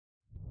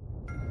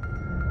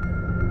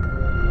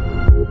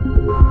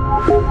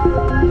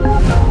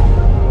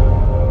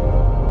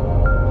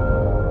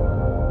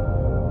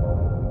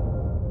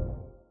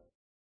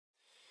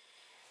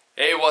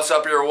what's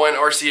up everyone,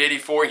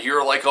 RC84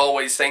 here like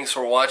always. Thanks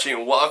for watching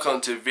and welcome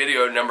to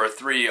video number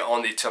 3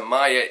 on the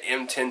Tamiya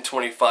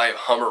M1025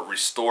 Hummer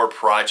Restore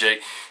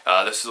project.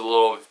 This is a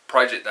little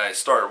project that I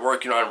started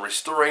working on,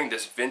 restoring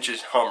this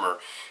vintage Hummer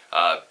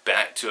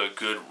back to a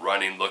good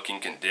running looking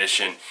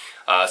condition.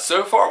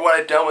 So far what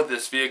I've done with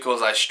this vehicle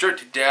is I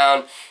stripped it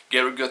down,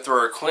 gave it a good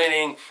thorough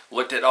cleaning,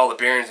 looked at all the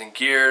bearings and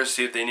gears,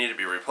 see if they need to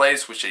be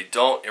replaced, which they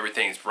don't.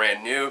 Everything's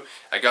brand new.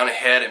 I gone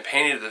ahead and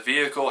painted the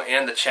vehicle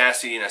and the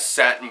chassis in a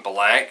satin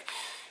black.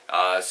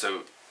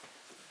 So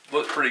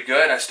looked pretty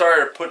good. I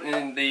started putting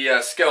in the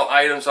scale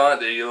items on it,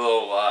 the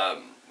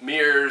little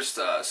mirrors,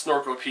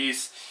 snorkel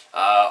piece,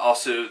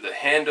 also the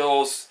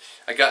handles.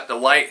 I got the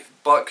light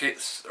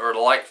buckets or the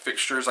light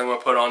fixtures I'm going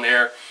to put on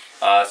there.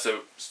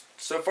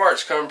 So far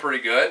it's coming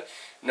pretty good.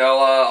 Now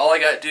all I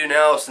got to do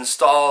now is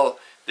install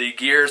the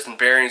gears and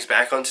bearings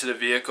back onto the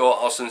vehicle,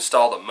 also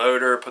install the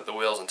motor, put the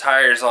wheels and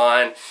tires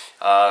on,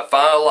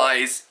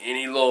 finalize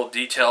any little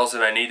details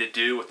that I need to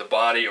do with the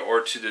body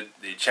or to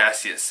the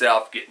chassis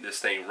itself, getting this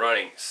thing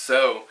running.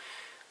 So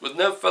with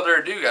no further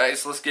ado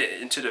guys, let's get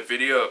into the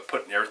video of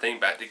putting everything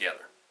back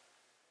together.